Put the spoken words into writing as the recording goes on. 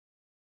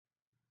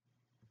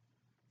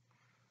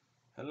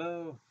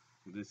Hello,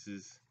 this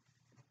is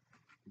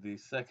the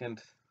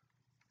second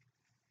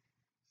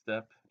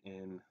step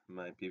in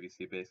my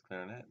PVC bass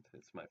clarinet.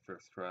 It's my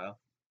first trial.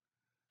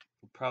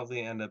 Will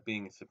probably end up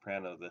being a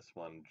soprano this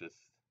one, just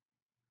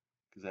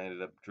because I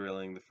ended up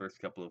drilling the first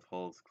couple of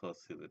holes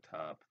close to the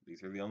top.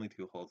 These are the only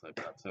two holes I've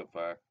got so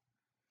far,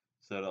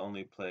 so it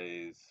only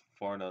plays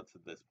 4 notes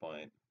at this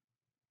point.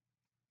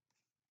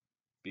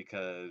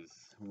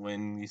 Because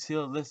when you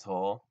seal this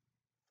hole,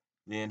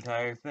 the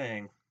entire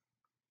thing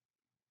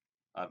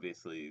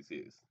obviously is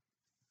used.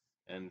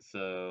 And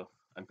so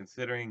I'm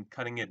considering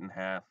cutting it in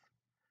half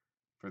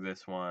for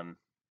this one,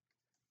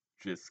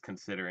 just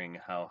considering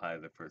how high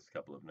the first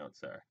couple of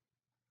notes are.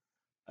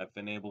 I've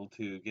been able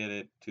to get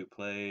it to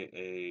play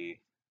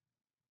a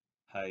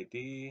high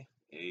D,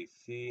 a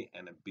C,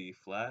 and a B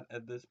flat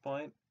at this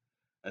point,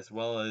 as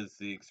well as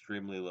the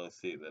extremely low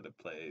C that it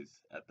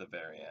plays at the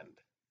very end.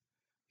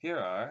 Here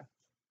are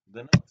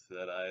the notes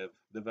that I have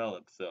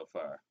developed so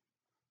far.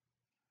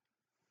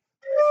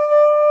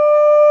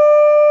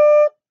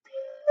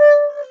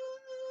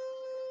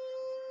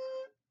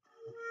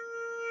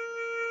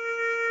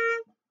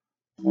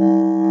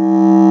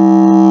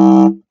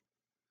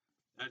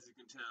 As you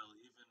can tell,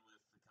 even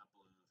with a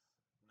couple of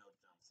note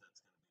jumps,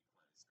 that's going to be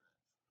quite a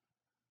stretch.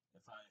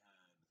 If I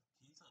had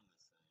keys on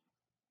this thing,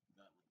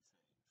 that would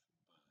change,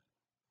 but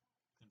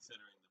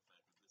considering the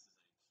fact that this is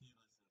a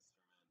keyless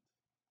instrument,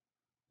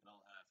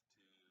 it'll have to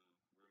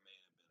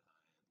remain a bit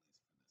high, at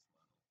least for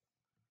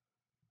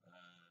this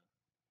model.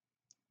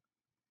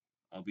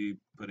 I'll be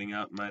putting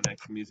out my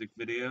next music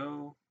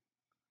video,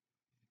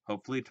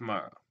 hopefully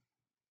tomorrow.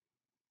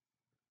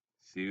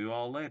 See you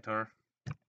all later.